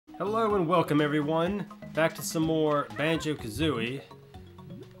Hello and welcome everyone back to some more Banjo Kazooie.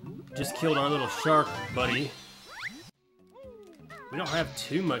 Just killed our little shark buddy. We don't have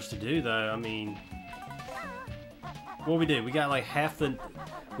too much to do though. I mean, what we did, we got like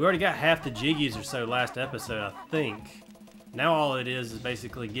we already got half the jiggies or so last episode, I think. Now all it is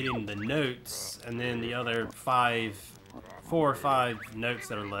basically getting the notes and then the other 4 or 5 notes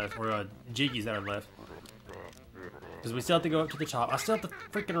that are left, or jiggies that are left. Because we still have to go up to the top. I still have to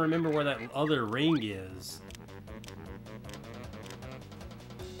freaking remember where that other ring is.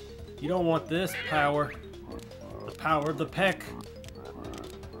 You don't want this power. The power of the peck.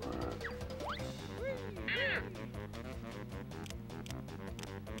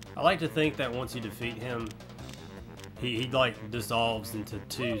 I like to think that once you defeat him, he like dissolves into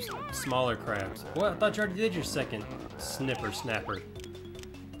 2 smaller crabs. What? I thought you already did your second snapper.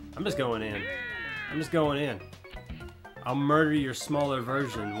 I'm just going in. I'm just going in. I'll murder your smaller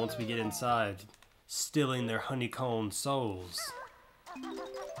version once we get inside, stealing their honeycomb souls.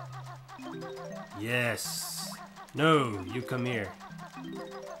 Yes. No, you come here.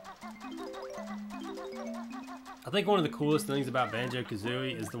 I think one of the coolest things about Banjo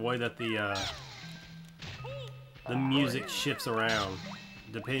Kazooie is the way that the music shifts around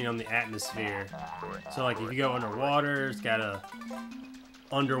depending on the atmosphere. So like if you go underwater, it's got a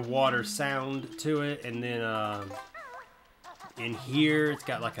underwater sound to it, and then in here it's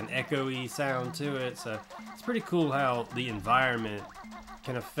got like an echoey sound to it. So it's pretty cool how the environment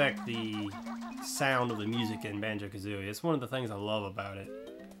can affect the sound of the music in Banjo Kazooie. It's one of the things I love about it.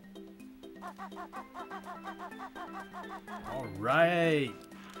 Alright.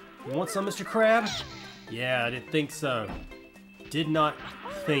 You want some, Mr. Crab? Yeah, I didn't think so. Did not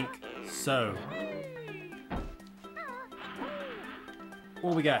think so.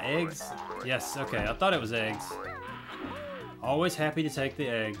 Well, we got eggs? Yes, okay, I thought it was eggs. Always happy to take the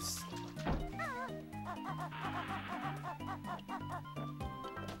eggs.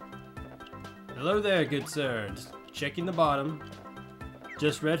 Hello there, good sir. Just checking the bottom.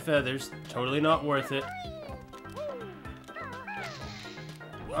 Just red feathers. Totally not worth it.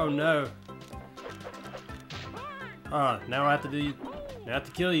 Oh no. Ah, now I have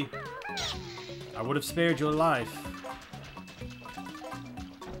to kill you. I would have spared your life.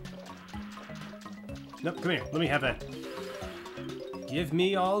 Nope, come here. Let me have that. Give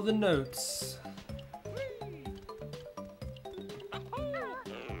me all the notes.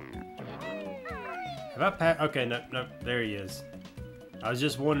 Have I okay, nope, there he is. I was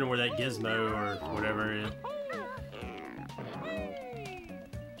just wondering where that gizmo or whatever is.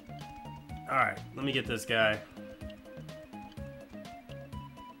 Alright, let me get this guy.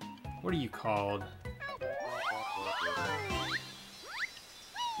 What are you called?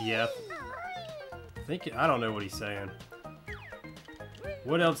 Yep. I don't know what he's saying.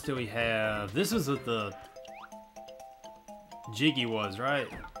 What else do we have? This was what the Jiggy was, right?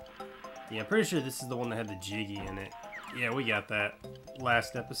 Yeah, I'm pretty sure this is the one that had the Jiggy in it. Yeah, we got that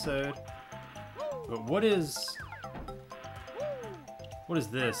last episode. But what is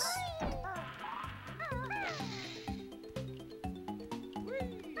this?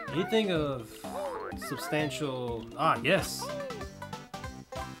 Anything of substantial... Ah, yes!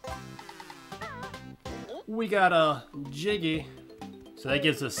 We got a Jiggy. So that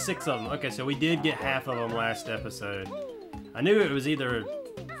gives us 6 of them. Okay, so we did get half of them last episode. I knew it was either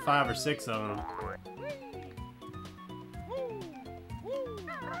 5 or 6 of them.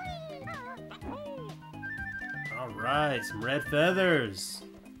 Alright, some red feathers.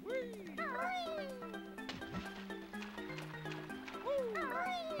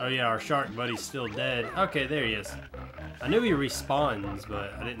 Oh yeah, our shark buddy's still dead. Okay, there he is. I knew he respawns,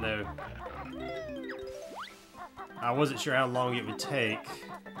 but I didn't know. I wasn't sure how long it would take.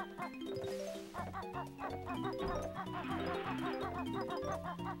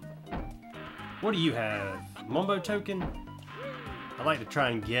 What do you have? Mumbo token? I like to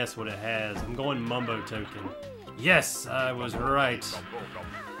try and guess what it has. I'm going Mumbo token. Yes, I was right.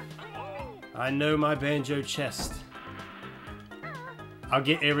 I know my banjo chest. I'll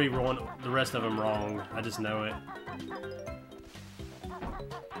get the rest of them wrong. I just know it.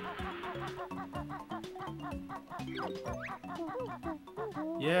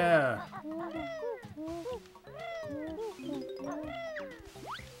 Yeah.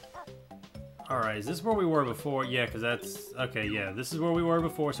 Alright, is this where we were before? Yeah, because that's... Okay, yeah, this is where we were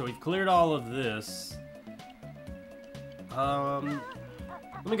before, so we've cleared all of this. Let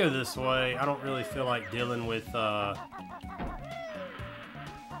me go this way. I don't really feel like dealing with,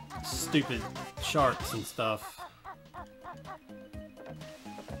 stupid sharks and stuff.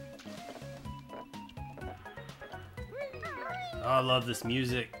 Oh, I love this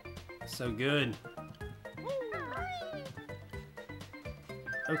music. So good.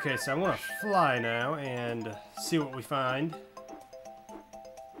 Okay, so I want to fly now and see what we find.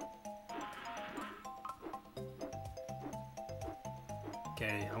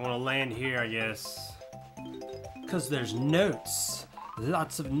 Okay, I want to land here, I guess. Because there's notes.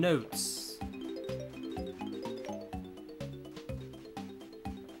 Lots of notes.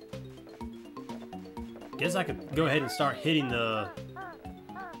 Guess I could go ahead and start hitting the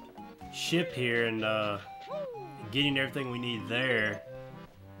ship here and getting everything we need there.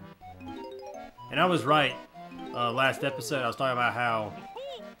 And I was right. Last episode I was talking about how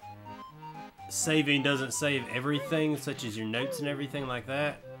saving doesn't save everything, such as your notes and everything like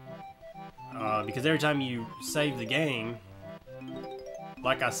that. Because every time you save the game,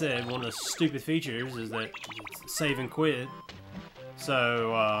 like I said, one of the stupid features is that it's save and quit.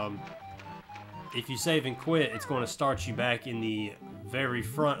 So if you save and quit, it's going to start you back in the very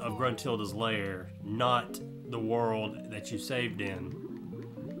front of Gruntilda's lair, not the world that you saved in.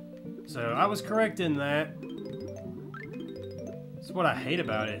 So I was correct in that. That's what I hate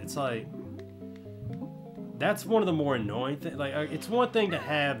about it. It's like, that's one of the more annoying things. Like, it's one thing to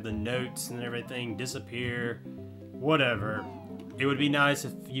have the notes and everything disappear, whatever. It would be nice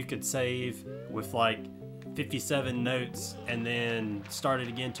if you could save with like 57 notes and then start it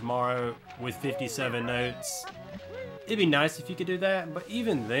again tomorrow with 57 notes. It'd be nice if you could do that, but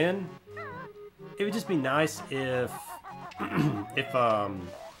even then, it would just be nice if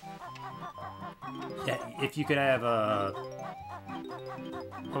if you could have what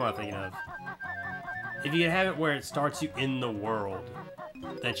am I thinking of? If you could have it where it starts you in the world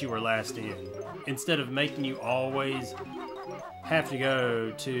that you were last in, instead of making you always have to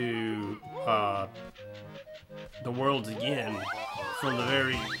go to the worlds again from the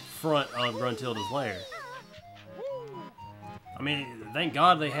very front of Gruntilda's lair. I mean, thank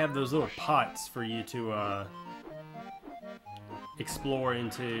God they have those little pots for you to explore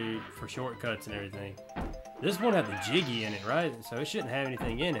into for shortcuts and everything. This one had the Jiggy in it, right? So it shouldn't have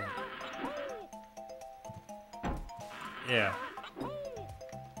anything in it. Yeah.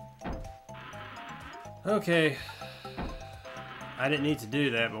 Okay. I didn't need to do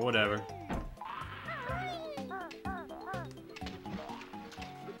that, but whatever.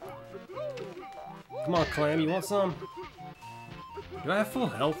 Come on, Clam, you want some? Do I have full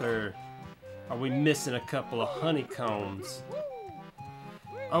health, or are we missing a couple of honeycombs?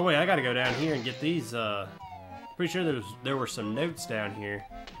 Oh wait, I gotta go down here and get these, pretty sure there were some notes down here.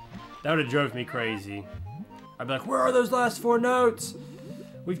 That would have drove me crazy. I'd be like, where are those last 4 notes?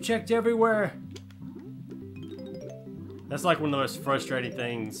 We've checked everywhere. That's like one of the most frustrating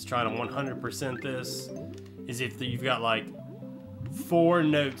things trying to 100% this, is if you've got like 4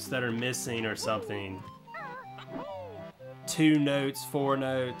 notes that are missing or something. 2 notes, 4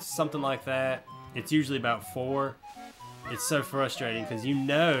 notes, something like that. It's usually about 4. It's so frustrating because you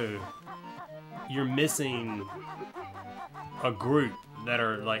know you're missing a group that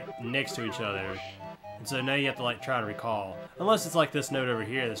are like next to each other. And so now you have to like try to recall. Unless it's like this note over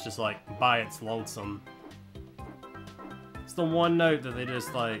here that's just like by its lonesome. It's the one note that they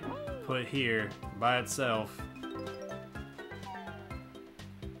just like put here by itself.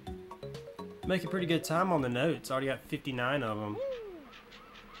 Making pretty good time on the notes. Already got 59 of them.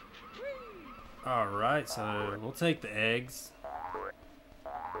 Alright, so we'll take the eggs.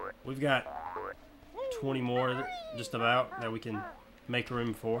 We've got 20 more just about that we can make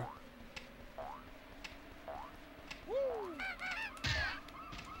room for.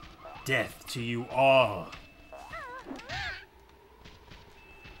 Death to you all.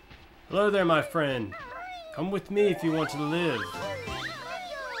 Hello there, my friend. Come with me if you want to live.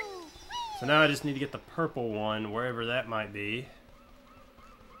 So now I just need to get the purple one, wherever that might be.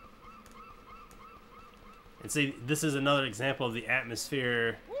 And see, this is another example of the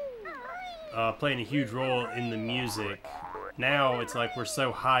atmosphere playing a huge role in the music. Now it's like we're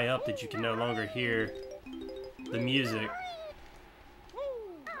so high up that you can no longer hear the music.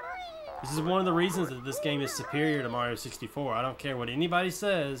 This is one of the reasons that this game is superior to Mario 64. I don't care what anybody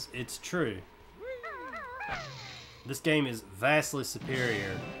says, it's true. This game is vastly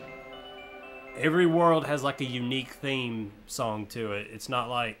superior. Every world has like a unique theme song to it. It's not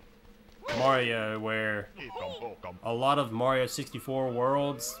like Mario, where a lot of Mario 64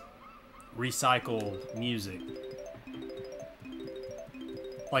 worlds recycle music.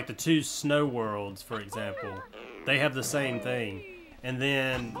 Like the 2 snow worlds, for example. They have the same thing. And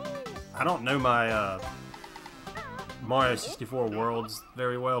then, I don't know my Mario 64 worlds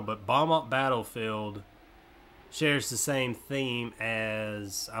very well, but Bomb Up Battlefield shares the same theme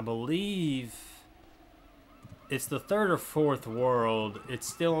as, I believe, It's the third or fourth world. It's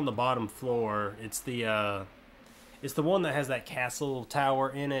still on the bottom floor. It's the one that has that castle tower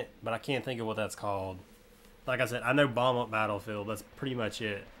in it, but I can't think of what that's called. Like I said, I know Bomb Up Battlefield. That's pretty much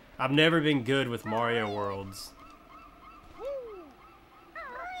it. I've never been good with Mario Worlds.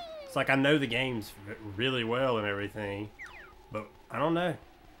 It's like I know the games really well and everything, but I don't know.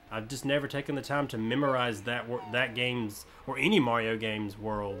 I've just never taken the time to memorize that game's or any Mario game's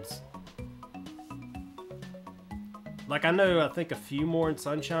worlds. Like I know, I think a few more in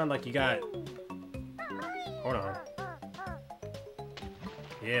Sunshine. Like you got. Hold on.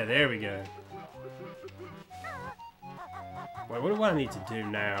 Yeah, there we go. Wait, what do I need to do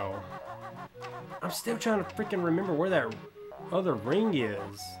now? I'm still trying to freaking remember where that other ring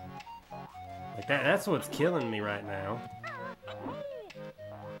is. Like that's what's killing me right now.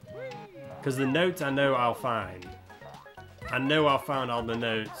 Because the notes I know I'll find. I know I'll find all the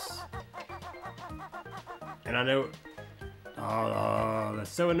notes. And I know... Oh,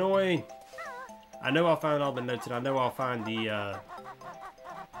 that's so annoying. I know I'll find all the notes and I know I'll find the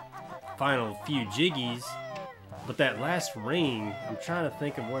final few jiggies. But that last ring, I'm trying to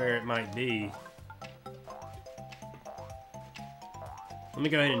think of where it might be. Let me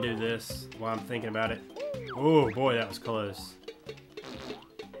go ahead and do this while I'm thinking about it. Oh boy, that was close.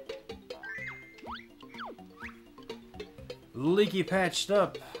 Leaky patched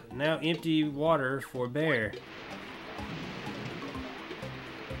up. Now empty water for bear.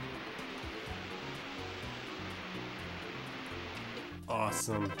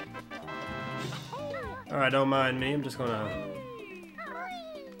 Awesome. Alright, don't mind me. I'm just gonna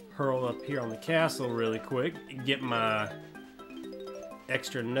hurl up here on the castle really quick and get my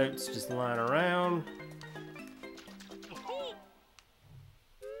extra notes just lying around.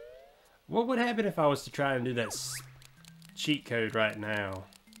 What would happen if I was to try and do that cheat code right now?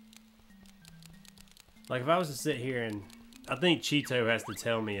 Like if I was to sit here and... I think Cheeto has to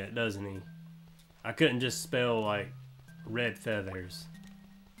tell me it, doesn't he? I couldn't just spell like red feathers.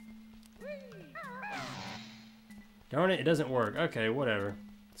 Darn it, it doesn't work. Okay, whatever.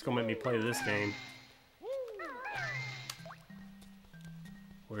 It's gonna make me play this game.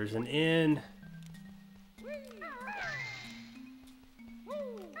 Where's an N?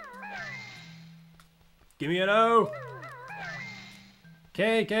 Give me an O!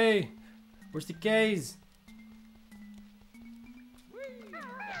 K, K! Where's the K's?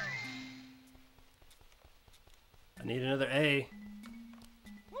 I need another A.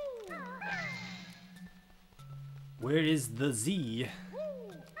 Where is the Z?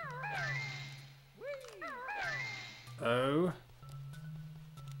 O.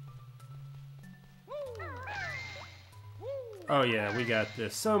 Oh yeah, we got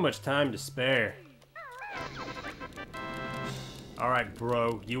this. So much time to spare. Alright,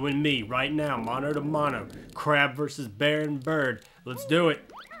 bro. You and me, right now, mono to mono. Crab versus bear and bird. Let's do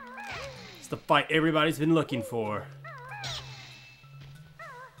it. It's the fight everybody's been looking for.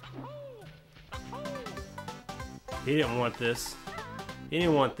 He didn't want this. He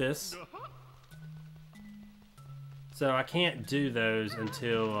didn't want this. So I can't do those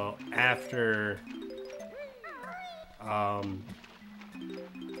until after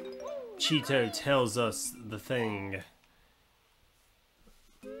Cheeto tells us the thing.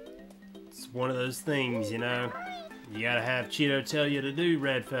 It's one of those things, you know. You gotta have Cheeto tell you to do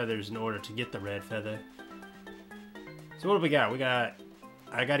red feathers in order to get the red feather. So what do we got?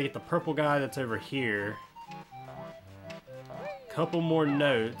 I gotta get the purple guy that's over here. Couple more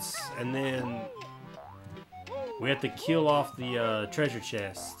notes, and then we have to kill off the treasure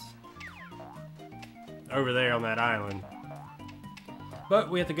chest over there on that island.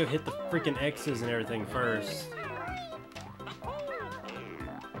 But we have to go hit the freaking X's and everything first.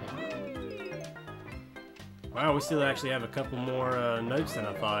 Wow, we still actually have a couple more notes than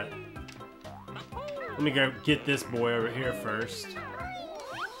I thought. Let me go get this boy over here first.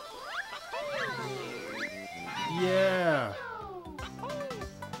 Yeah!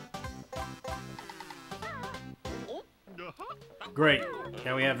 Great.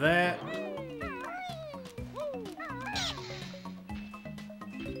 Now we have that.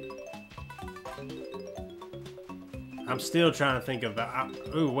 I'm still trying to think about...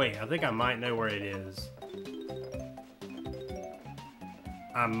 Ooh, wait. I think I might know where it is.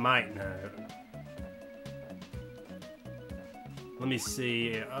 I might know. Let me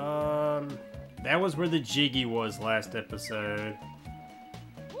see. That was where the Jiggy was last episode.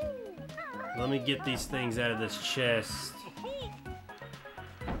 Let me get these things out of this chest.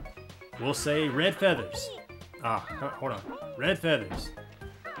 We'll say red feathers. Ah, hold on. Red feathers.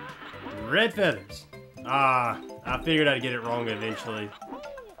 Red feathers. Ah, I figured I'd get it wrong eventually.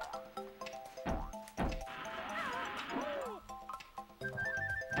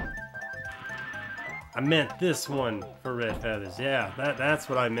 I meant this one for red feathers. Yeah, that's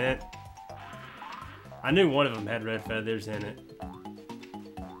what I meant. I knew one of them had red feathers in it.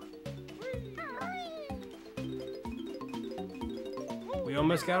 We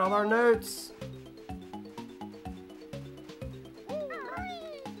almost got all our notes.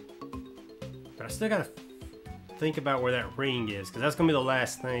 But I still gotta think about where that ring is, because that's gonna be the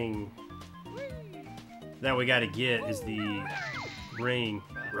last thing that we gotta get is the ring.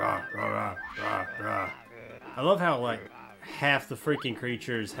 Rah, rah, rah, rah, rah. I love how like half the freaking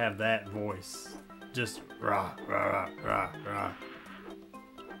creatures have that voice. Just rah, rah, rah, rah, rah.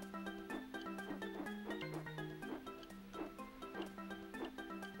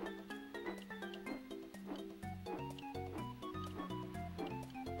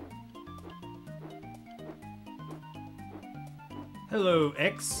 Hello,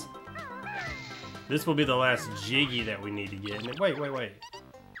 X. This will be the last Jiggy that we need to get. Wait.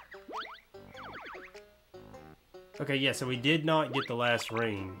 Okay, yeah, so we did not get the last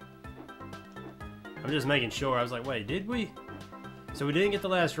ring. I'm just making sure. I was like, wait, did we? So we didn't get the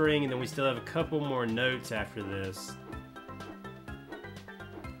last ring, and then we still have a couple more notes after this.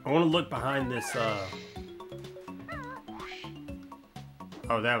 I want to look behind this,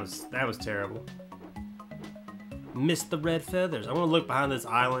 Oh, that was terrible. Missed the red feathers. I want to look behind this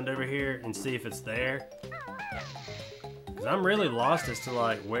island over here and see if it's there. Because I'm really lost as to,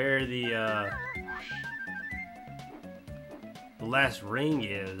 like, where the last ring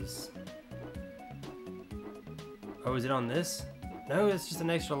is. Oh, is it on this? No, it's just an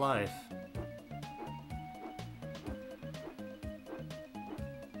extra life.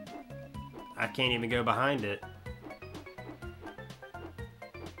 I can't even go behind it.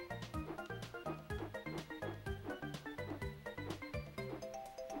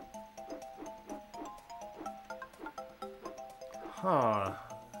 Huh.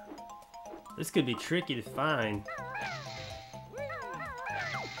 This could be tricky to find.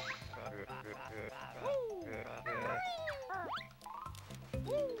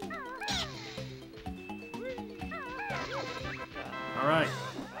 Alright.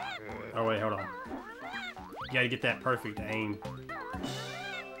 Oh wait, hold on. You gotta get that perfect aim.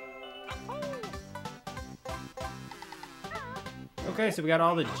 Okay, so we got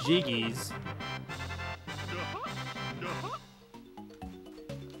all the Jiggies.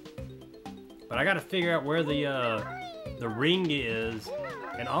 But I gotta figure out where the ring is,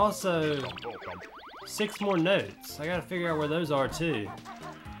 and also 6 more notes. I gotta figure out where those are too.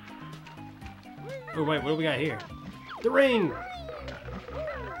 Oh wait, what do we got here? The ring!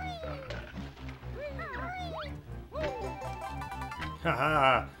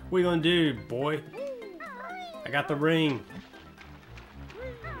 Haha, what you gonna do, boy? I got the ring.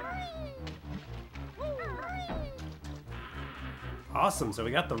 Awesome, so we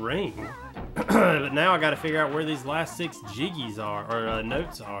got the ring. But now I gotta figure out where these last 6 Jiggies are, or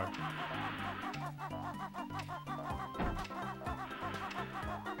notes are.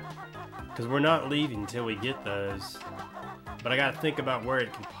 Because we're not leaving until we get those. But I gotta think about where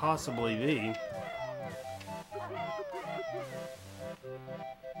it can possibly be.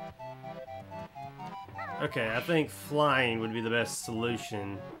 Okay, I think flying would be the best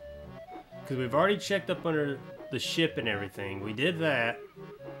solution. Because we've already checked up under the ship and everything. We did that.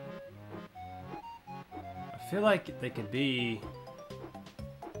 I feel like they could be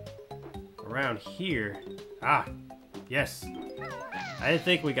around here. Ah, yes. I didn't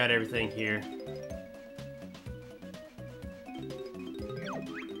think we got everything here.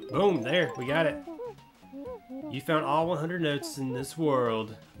 Boom, there, we got it. You found all 100 notes in this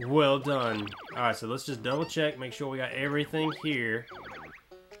world. Well done. Alright, so let's just double check, make sure we got everything here.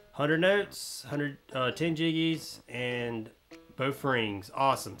 100 notes, 10 Jiggies, and both rings.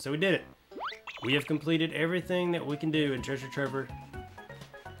 Awesome, so we did it. We have completed everything that we can do in Treasure Trove.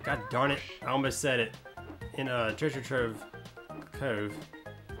 God darn it, I almost said it. In Treasure Trove Cove.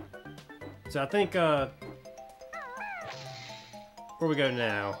 So I think, where we go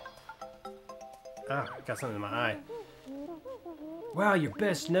now? Ah, got something in my eye. Wow, your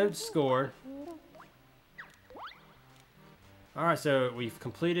best note score. Alright, so we've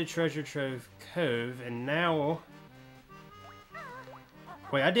completed Treasure Trove Cove, and now...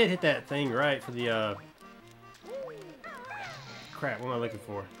 Wait, I did hit that thing right for the, Crap, what am I looking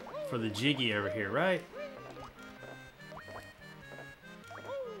for? For the Jiggy over here, right?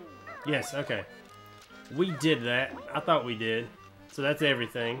 Yes, okay. We did that. I thought we did. So that's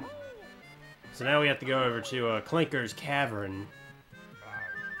everything. So now we have to go over to Clinker's Cavern.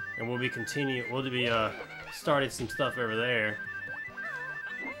 And we'll be starting some stuff over there.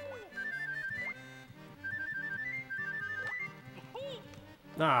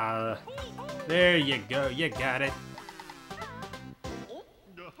 Ah, there you go. You got it.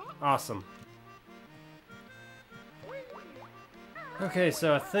 Awesome. Okay,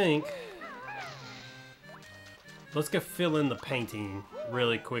 so I think let's go fill in the painting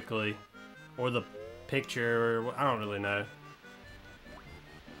really quickly, or the picture. I don't really know.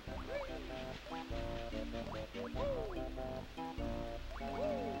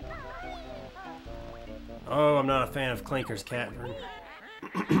 Oh, I'm not a fan of Clinker's Cavern.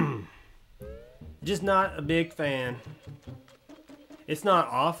 Just not a big fan. It's not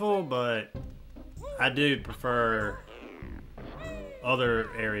awful, but I do prefer other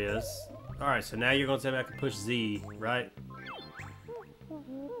areas. Alright, so now you're going to tell me I can push Z, right?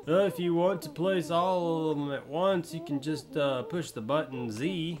 If you want to place all of them at once, you can just push the button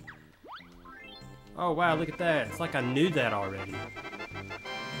Z. Oh wow, look at that. It's like I knew that already.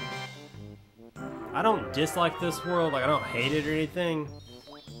 I don't dislike this world, like I don't hate it or anything.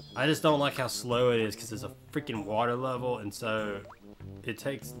 I just don't like how slow it is because it's a freaking water level, and so it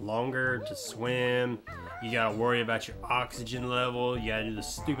takes longer to swim. You gotta worry about your oxygen level. You gotta do the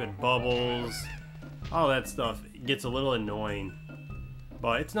stupid bubbles. All that stuff gets a little annoying,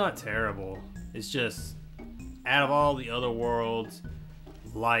 but it's not terrible. It's just, out of all the other worlds,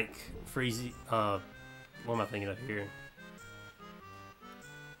 like Freezy, what am I thinking of here?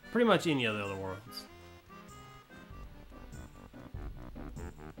 Pretty much any of the other worlds.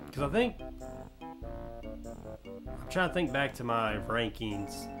 Because I think, I'm trying to think back to my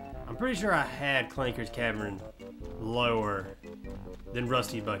rankings. I'm pretty sure I had Clinker's Cavern lower than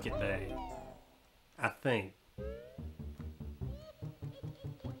Rusty Bucket Bay. I think.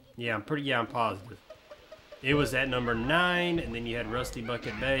 Yeah, I'm positive. It was at number 9, and then you had Rusty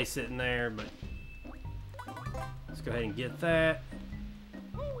Bucket Bay sitting there, but let's go ahead and get that.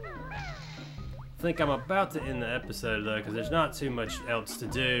 I think I'm about to end the episode though, because there's not too much else to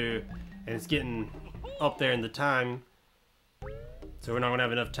do, and it's getting up there in the time, so we're not going to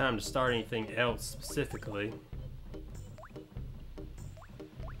have enough time to start anything else specifically.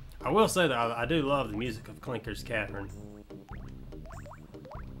 I will say that I do love the music of Clinker's Cavern.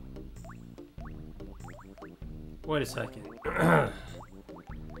 Wait a second.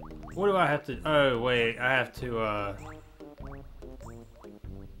 What do I have to... Oh, wait. I have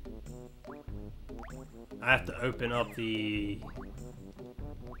to open up the...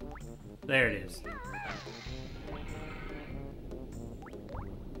 There it is.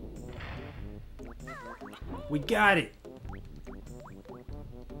 We got it!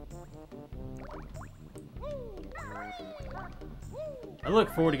 I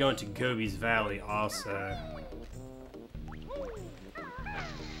look forward to going to Gobi's Valley also.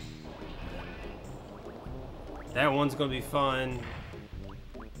 That one's gonna be fun.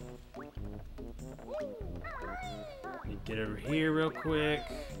 Let me get over here real quick.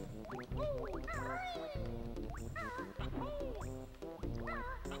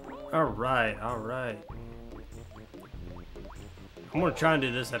 Alright, alright. I'm gonna try and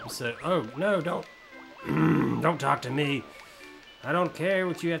do this episode. Oh, no, don't. Don't talk to me. I don't care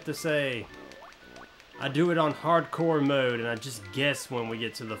what you have to say. I do it on hardcore mode, and I just guess when we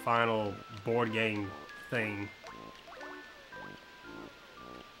get to the final board game thing.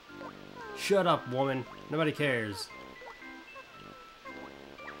 Shut up, woman. Nobody cares.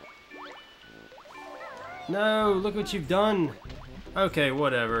 No, look what you've done. Okay,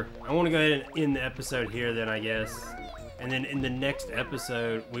 whatever. I want to go ahead and end the episode here then, I guess. And then in the next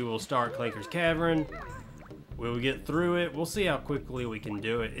episode, we will start Clinker's Cavern. We will get through it. We'll see how quickly we can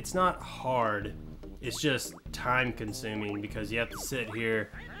do it. It's not hard. It's just time consuming because you have to sit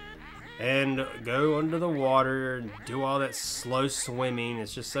here and go under the water and do all that slow swimming.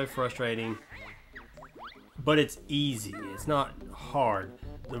 It's just so frustrating. But it's easy. It's not hard.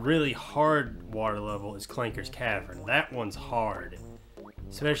 The really hard water level is Clinker's Cavern. That one's hard.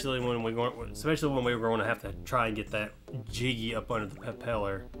 Especially when we were going to have to try and get that Jiggy up under the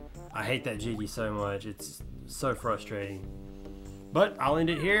propeller. I hate that Jiggy so much. It's so frustrating. But I'll end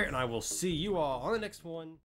it here, and I will see you all on the next one.